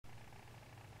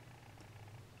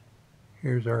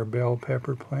Here's our bell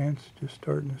pepper plants just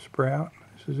starting to sprout.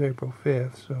 This is April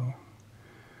 5th, so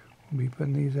we'll be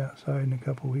putting these outside in a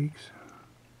couple weeks.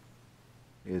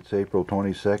 It's April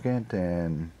 22nd,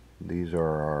 and these are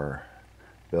our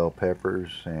bell peppers,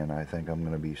 and I think I'm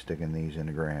going to be sticking these in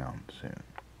the ground soon.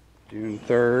 June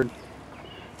 3rd,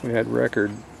 we had record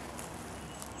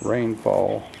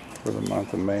rainfall for the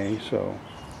month of May, so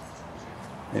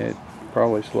it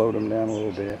probably slowed them down a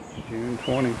little bit. June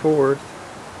 24th,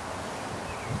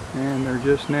 and they're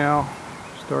just now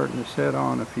starting to set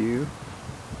on a few.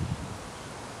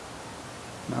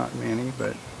 Not many,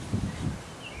 but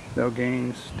they'll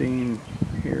gain steam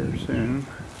here soon.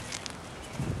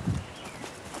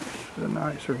 There's a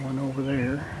nicer one over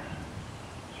there.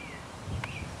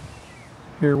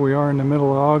 Here we are in the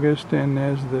middle of August, and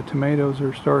as the tomatoes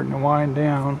are starting to wind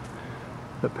down,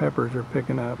 the peppers are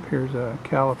picking up. Here's a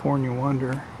California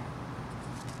Wonder.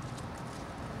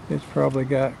 It's probably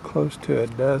got close to a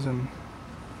dozen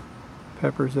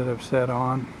peppers that have set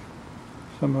on.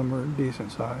 Some of them are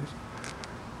decent size.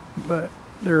 But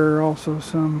there are also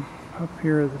some up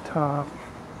here at the top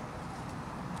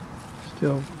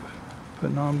still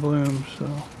putting on blooms,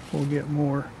 so we'll get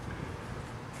more.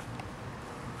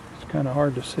 It's kind of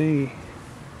hard to see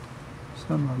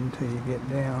some of them until you get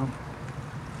down.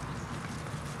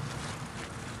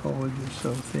 Foliage is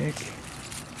so thick.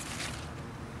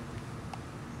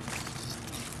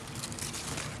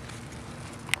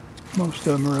 Most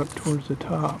of them are up towards the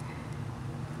top,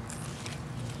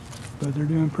 but they're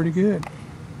doing pretty good.